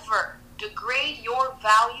ever degrade your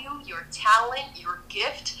value, your talent, your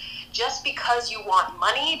gift, just because you want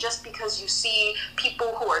money, just because you see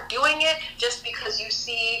people who are doing it, just because you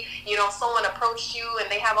see, you know, someone approached you and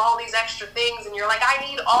they have all these extra things and you're like, I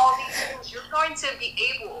need all these things. You're going to be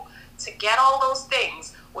able to get all those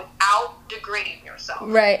things without degrading yourself.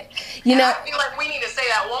 Right. You know, I feel like we need to say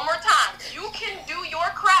that one more time. You can do your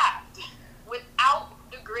craft without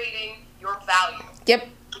degrading your value. Yep.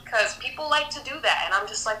 Because people like to do that, and I'm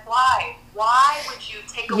just like, why? Why would you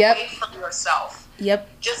take away from yourself?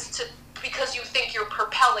 Just because you think you're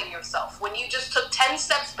propelling yourself, when you just took 10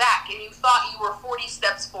 steps back and you thought you were 40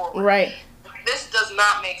 steps forward. Right. This does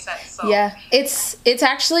not make sense. So. Yeah, it's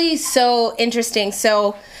actually so interesting.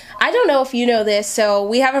 So I don't know if you know this. So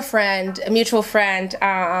we have a friend, a mutual friend.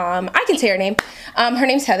 I can say her name. Her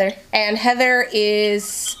name's Heather. And Heather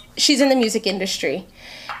she's in the music industry.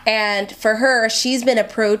 And for her, she's been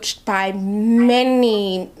approached by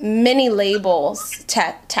many, many labels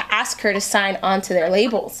to ask her to sign onto their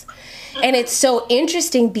labels. And it's so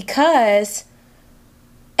interesting because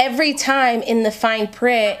every time in the fine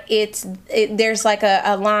print, there's like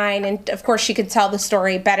a line, and of course she could tell the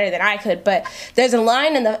story better than I could, but there's a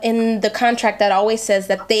line in the contract that always says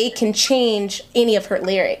that they can change any of her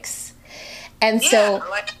lyrics. And so,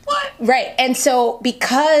 like what? right. And so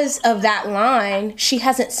because of that line, she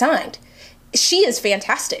hasn't signed. She is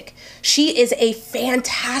fantastic. She is a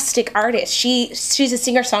fantastic artist. She's a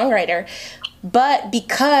singer-songwriter. But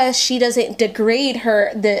because she doesn't degrade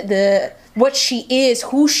her, the what she is,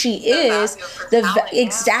 who she is,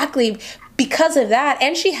 exactly because of that,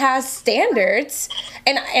 and she has standards,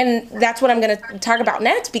 and that's what I'm going to talk about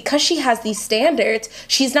next. Because she has these standards,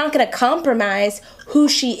 she's not going to compromise who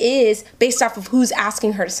she is based off of who's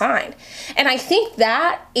asking her to sign. And I think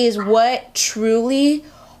that is what truly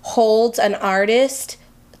holds an artist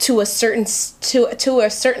to a certain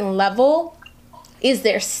level, is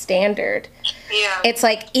their standard. Yeah. It's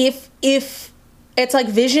like if it's like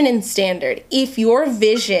vision and standard. If your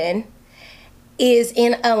vision is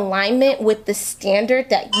in alignment with the standard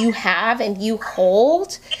that you have and you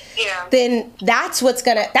hold, then that's what's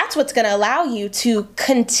gonna allow you to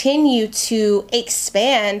continue to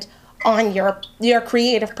expand on your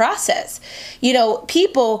creative process. You know,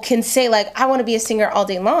 people can say like, I want to be a singer all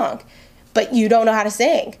day long, but you don't know how to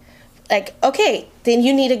sing. Like, okay, then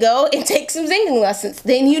you need to go and take some singing lessons.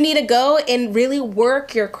 Then you need to go and really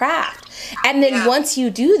work your craft. And then once you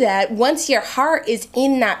do that, once your heart is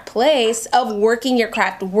in that place of working your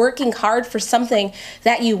craft, working hard for something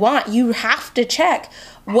that you want, you have to check,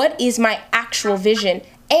 what is my actual vision?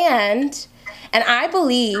 And I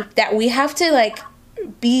believe that we have to like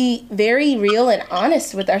be very real and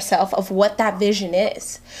honest with ourselves of what that vision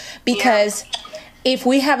is. Because if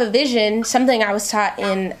we have a vision, something I was taught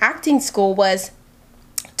in acting school was,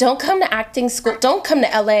 don't come to acting school, don't come to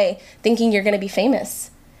LA thinking you're going to be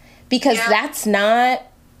famous. Because that's the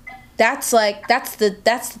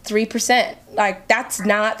 3%. Like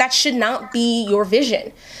that should not be your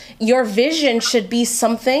vision. Your vision should be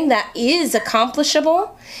something that is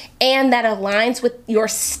accomplishable and that aligns with your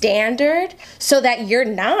standard, so that you're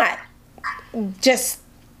not just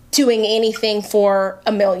doing anything for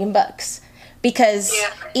 $1 million. Because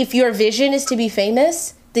if your vision is to be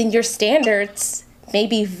famous, then your standards may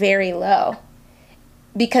be very low.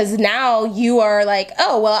 Because now you are like,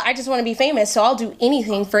 oh, well, I just want to be famous, so I'll do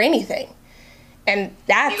anything for anything. And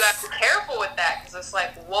that's... You got to be careful with that, because it's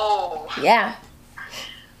like, whoa. Yeah.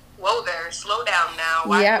 Whoa there, slow down now.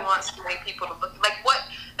 Why do you want so many people to look... Like, what...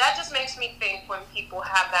 That just makes me think when people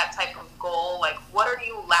have that type of goal, like, what are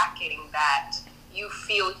you lacking that you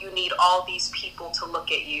feel you need all these people to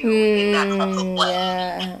look at you in that type of way?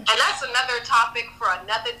 Yeah. And that's another topic for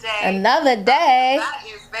another day. Another day. That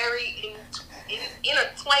is very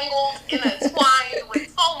intertwined with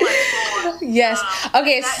so much more. Yes.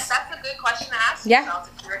 Okay. That's a good question to ask Yeah. yourself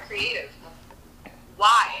if you're a creative.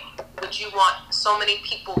 Why would you want so many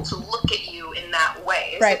people to look at you in that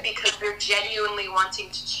way? Is it because you're genuinely wanting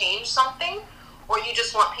to change something? Or you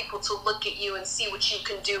just want people to look at you and see what you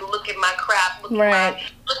can do? Look at my craft. Look at what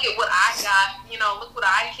I got. You know, look what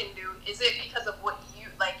I can do. Is it because of what you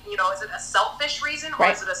like? You know, is it a selfish reason or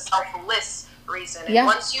is it a selfless reason? And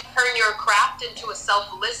once you turn your craft into a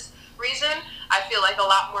selfless reason, I feel like a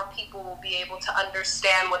lot more people will be able to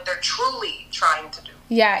understand what they're truly trying to do.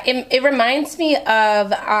 Yeah, it reminds me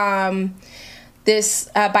of this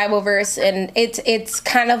Bible verse, and it's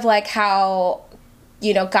kind of like how,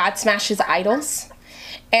 you know, God smashes idols.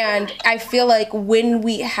 And I feel like when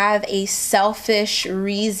we have a selfish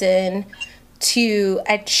reason to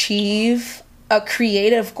achieve a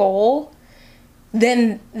creative goal,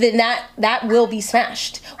 then that will be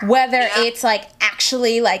smashed. Whether it's like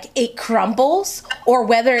actually like it crumbles, or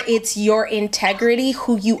whether it's your integrity,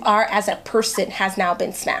 who you are as a person, has now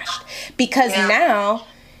been smashed. Because now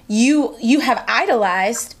you have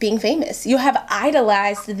idolized being famous. You have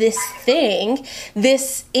idolized this thing,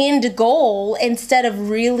 this end goal, instead of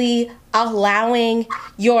really allowing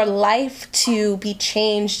your life to be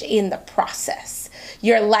changed in the process.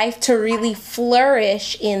 Your life to really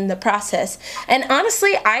flourish in the process. And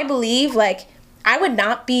honestly, I believe like I would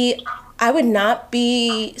not be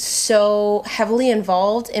so heavily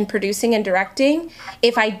involved in producing and directing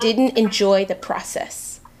if I didn't enjoy the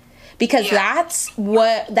process. Because that's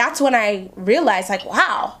when I realized, like,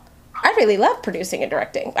 wow, I really love producing and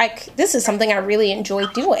directing. Like, this is something I really enjoy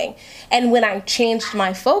doing. And when I changed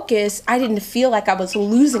my focus, I didn't feel like I was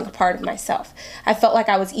losing a part of myself. I felt like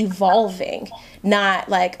I was evolving, not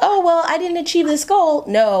like, oh, well, I didn't achieve this goal.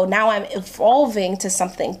 No, now I'm evolving to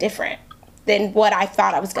something different than what I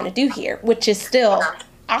thought I was going to do here, which is still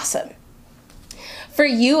awesome. For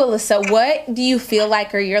you, Alyssa, what do you feel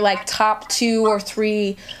like are your like top 2 or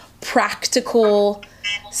 3 practical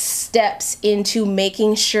steps into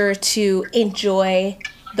making sure to enjoy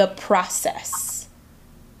the process?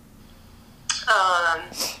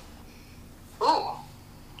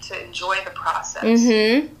 To enjoy the process.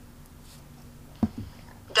 Mm-hmm.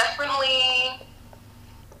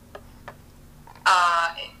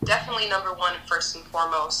 Definitely number one, first and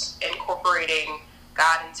foremost, incorporating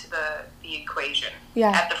God into the equation,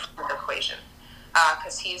 at the front of the equation,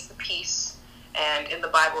 because He's the peace, and in the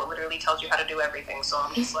Bible it literally tells you how to do everything. So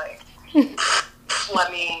I'm just like,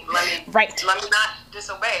 let me not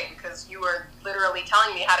disobey, because you are literally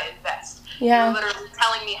telling me how to invest. Yeah. You're literally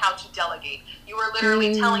telling me how to delegate. You are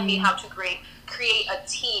literally telling me how to create a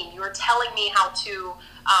team. You are telling me how to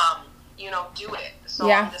do it. So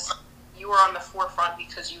I'm just, you are on the forefront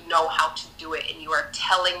because you know how to do it, and you are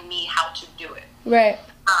telling me how to do it. Right.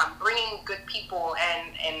 Bringing good people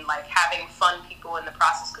and like having fun people in the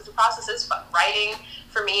process, because the process is fun. Writing,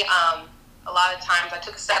 for me, a lot of times I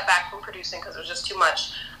took a step back from producing because it was just too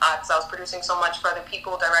much, because I was producing so much for other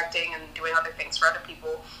people, directing and doing other things for other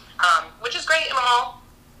people, which is great and all,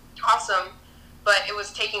 awesome, but it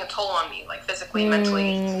was taking a toll on me, like physically,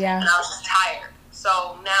 mentally, and I was just tired.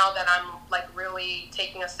 So now that I'm like really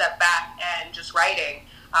taking a step back and just writing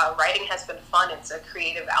has been fun. It's a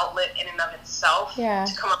creative outlet in and of itself,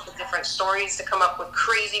 to come up with different stories, to come up with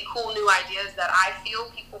crazy, cool new ideas that I feel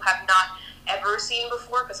people have not ever seen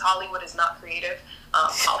before, because Hollywood is not creative.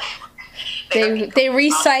 Hollywood, they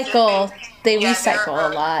recycle. They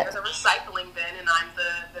recycle a lot. There's a recycling bin, and I'm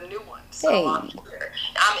the new one. So I'm here.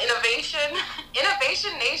 I'm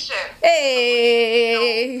Innovation Nation.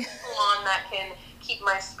 Hey. People on that can keep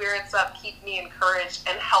my spirits up, keep me encouraged,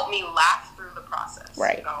 and help me laugh through the process.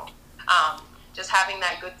 Right. You know, just having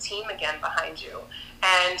that good team again behind you.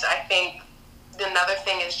 And I think another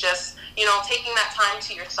thing is just, taking that time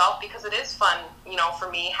to yourself, because it is fun, for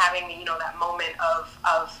me, having, that moment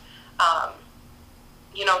of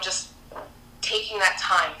just taking that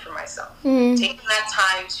time for myself, taking that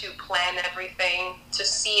time to plan everything, to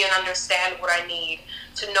see and understand what I need,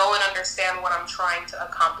 to know and understand what I'm trying to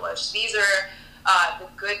accomplish. These are the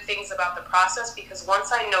good things about the process, because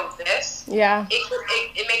once I know this,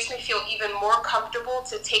 it makes me feel even more comfortable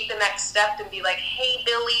to take the next step and be like, hey,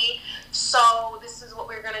 Billy, so this is what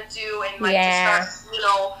we're going to do, and like to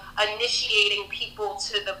start, initiating people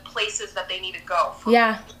to the places that they need to go.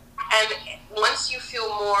 And once you feel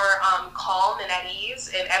more calm and at ease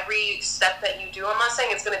in every step that you do, I'm not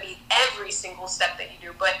saying it's going to be every single step that you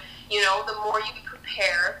do, but, the more you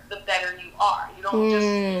prepare, the better you are. You don't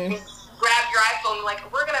just grab your iPhone and like,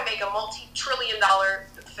 we're going to make a multi-trillion-dollar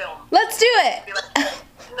film. Let's do it. Be like,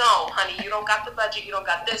 no, honey, you don't got the budget, you don't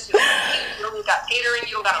got this, you don't got catering,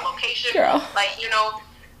 you don't got a location. Girl. Like,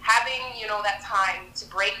 having, that time to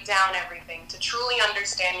break down everything, to truly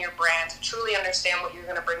understand your brand, to truly understand what you're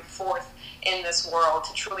going to bring forth in this world,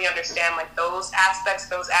 to truly understand, like, those aspects,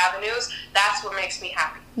 those avenues, that's what makes me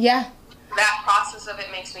happy. Yeah. That process of it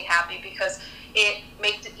makes me happy, because it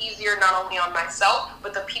makes it easier not only on myself,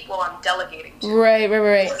 but the people I'm delegating to. Right.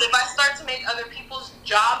 Because if I start to make other people's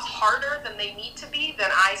jobs harder than they need to be, then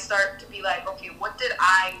I start to be like, okay, what did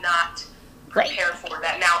I not prepare for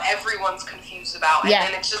that now everyone's confused about? And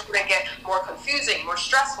then it's just going to get more confusing, more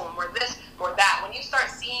stressful, more this, more that. When you start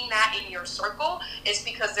seeing that in your circle, it's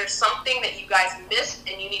because there's something that you guys missed,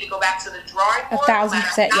 and you need to go back to the drawing board.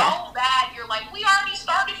 1,000%, how bad you're like, we already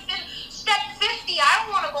started step 50. I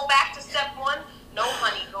don't want to go back to step 1. No,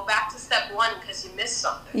 honey, go back to step 1 because you missed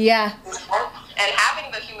something. Yeah. And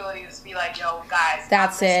having the humility to be like, yo, guys,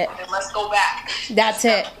 that's it. Let's go back. That's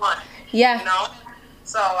it. Step 1. Yeah.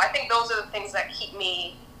 So I think those are the things that keep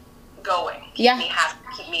me going. Keep me happy.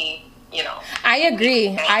 Keep me, I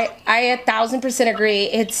agree. I 1,000% agree.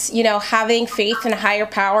 It's, having faith in a higher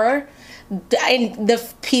power and the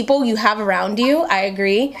people you have around you. I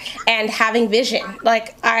agree. And having vision.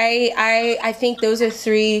 Like, I think those are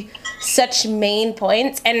 3 such main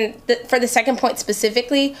points. And for the second point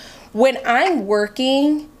specifically, when I'm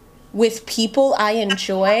working with people I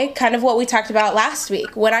enjoy, kind of what we talked about last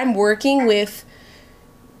week, when I'm working with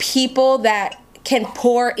people that can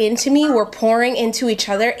pour into me, we're pouring into each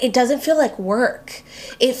other, it doesn't feel like work.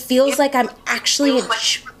 It feels like I'm actually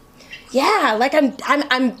Yeah, like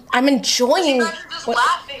I'm enjoying. You're just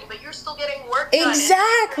laughing, but you're still getting work done.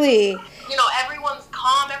 Exactly. You know, everyone's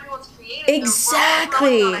calm, everyone's creative.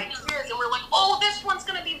 Exactly. And we're like, oh, this one's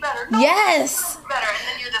gonna be better. No, Yes. this one's better. And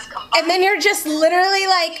then you're just combining. And then you're just literally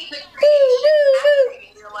like,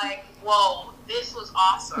 you're like, whoa, this was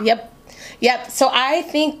awesome. Yep. So I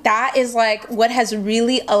think that is like what has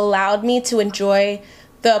really allowed me to enjoy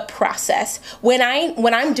the process. When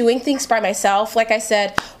I'm doing things by myself, like I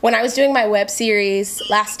said, when I was doing my web series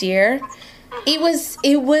last year,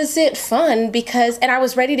 it wasn't fun because, and I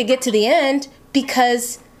was ready to get to the end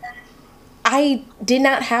because I did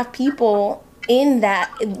not have people in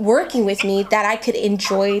that working with me that I could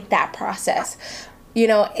enjoy that process, you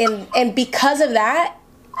know, and because of that,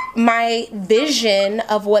 my vision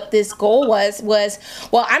of what this goal was,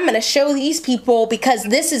 well, I'm going to show these people because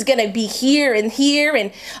this is going to be here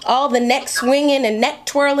and all the neck swinging and neck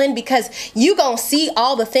twirling because you going to see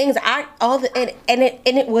all the things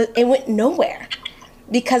it went nowhere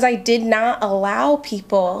because I did not allow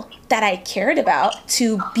people that I cared about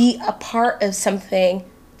to be a part of something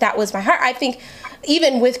that was my heart. I think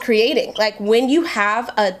even with creating, like when you have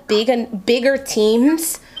a bigger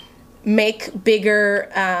teams make bigger,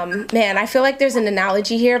 man, I feel like there's an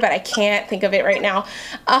analogy here, but I can't think of it right now.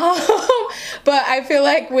 But I feel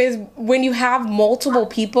like when you have multiple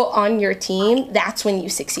people on your team, that's when you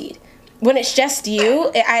succeed. When it's just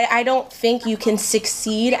you, I don't think you can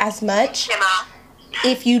succeed as much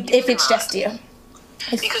if it's just you.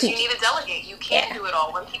 Because you need to delegate. You can't do it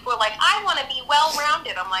all. When people are like, I want to be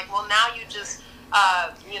well-rounded, I'm like, well, now you just,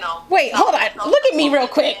 you know. Wait, hold on. Look at me real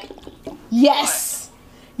quick. Yes.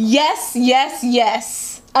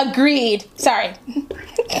 Yes. Agreed. Sorry.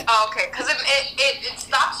 Oh, okay, because it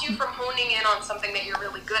stops you from honing in on something that you're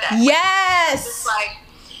really good at. Yes. It's like,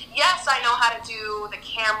 yes, I know how to do the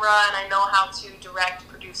camera and I know how to direct,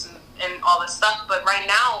 produce, and all this stuff. But right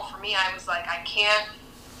now, for me, I was like, I can't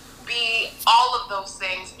be all of those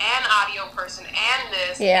things and audio person and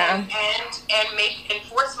this and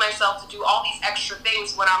force myself to do all these extra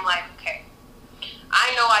things when I'm like, okay,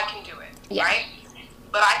 I know I can do it, right?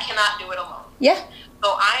 But I cannot do it alone. Yeah.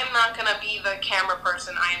 So I am not going to be the camera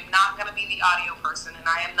person. I am not going to be the audio person. And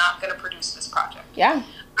I am not going to produce this project. Yeah.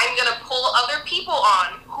 I'm going to pull other people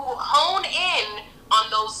on who hone in on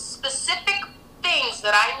those specific things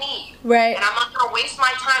that I need. Right. And I'm not going to waste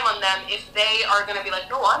my time on them if they are going to be like,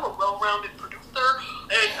 no, I'm a well-rounded producer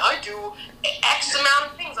and I do X amount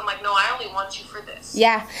of things. I'm like, no, I only want you for this.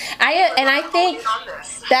 Yeah. I think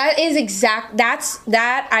that is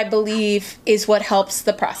that I believe is what helps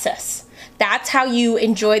the process. That's how you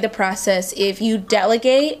enjoy the process if you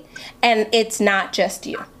delegate and it's not just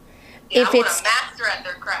you. Yeah, if it's a master at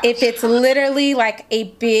their craft. If it's literally like a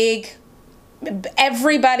big,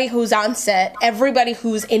 everybody who's on set, everybody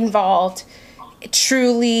who's involved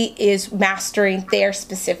truly is mastering their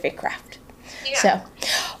specific craft. Yeah. So,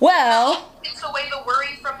 well, takes away the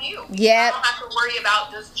worry from you. Yeah. You don't have to worry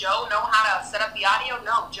about, does Joe know how to set up the audio?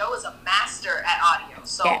 No, Joe is a master at audio.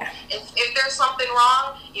 So if there's something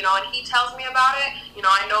wrong, you know, and he tells me about it, you know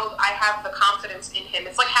I have the confidence in him.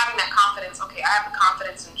 It's like having that confidence. Okay, I have the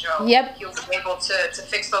confidence in Joe. Yep. He'll be able to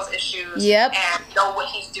fix those issues. Yep. And know what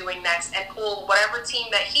he's doing next and pull whatever team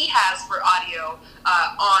that he has for audio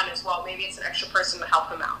on as well. Maybe it's an extra person to help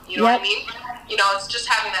him out. You know what I mean? You know, it's just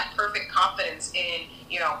having that perfect confidence in,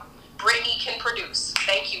 you know, Brittany can produce.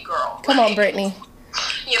 Thank you, girl. Come on, Brittany.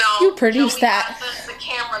 You know, you produced Joey that. got the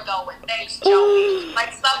camera going. Thanks, Joey.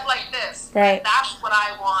 Like stuff like this. Right. That's what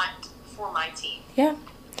I want for my team. Yeah.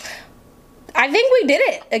 I think we did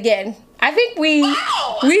it again. I think we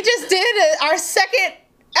just did our second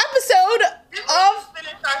episode of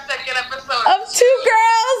Two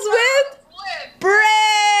Girls with Braids.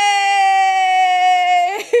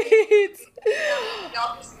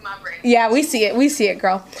 Y'all can see my braids. Yeah, we see it,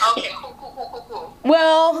 girl. Okay, cool.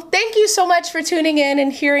 Well, thank you so much for tuning in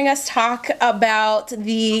and hearing us talk about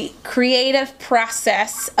the creative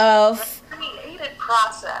process of...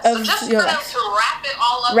 So just to wrap it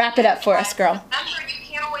all up. Wrap it up for us, girl. Remember, you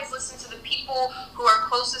can't always listen to the people who are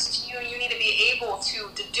closest to you. You need to be able to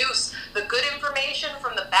deduce the good information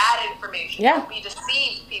from the bad information. Yeah. Don't be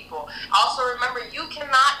deceived, people. Also, remember, you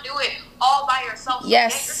cannot do it all by yourself. So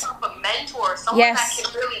yes. Get yourself a mentor, someone that can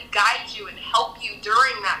really guide you and help you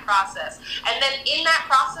during that process. And then in that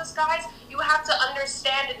process, guys, you have to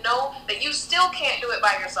understand and know that you still can't do it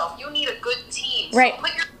by yourself. You need a good team. Right. So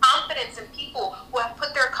put your confidence in people who have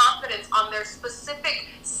put their confidence on their specific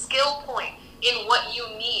skill point in what you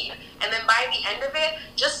need. And then by the end of it,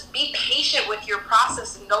 just be patient with your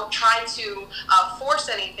process and don't try to force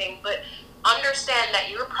anything, but understand that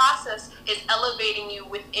your process is elevating you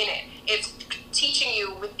within it. It's teaching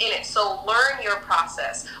you within it. So learn your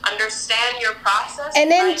process, understand your process,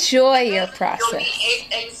 and enjoy your process.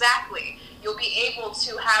 Exactly. You'll be able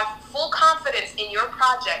to have full confidence in your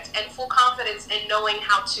project and full confidence in knowing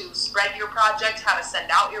how to spread your project, how to send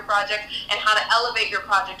out your project, and how to elevate your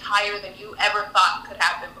project higher than you ever thought could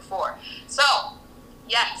happen before. So,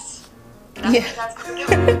 yes. That's what you guys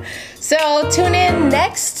can do. So tune in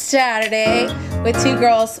next Saturday with Two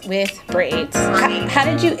Girls with Braids. How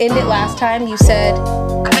did you end it last time? You said...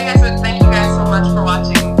 I think I said thank you guys so much for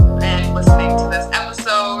watching and listening to this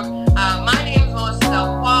episode. My name is Melissa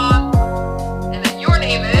Delpois.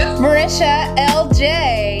 Name is Marisha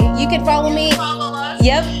LJ. You can follow me. Follow us.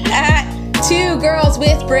 Yep, at Two Girls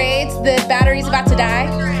with Braids. The battery's about to die.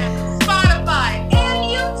 Spotify and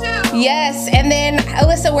YouTube. Yes, and then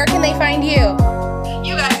Alyssa, where can they find you?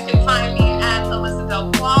 You guys can find me at Alyssa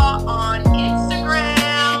Delpois on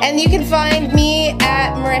Instagram. And you can find me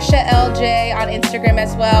at Marisha LJ on Instagram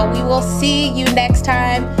as well. We will see you next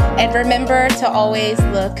time, and remember to always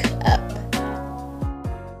look up.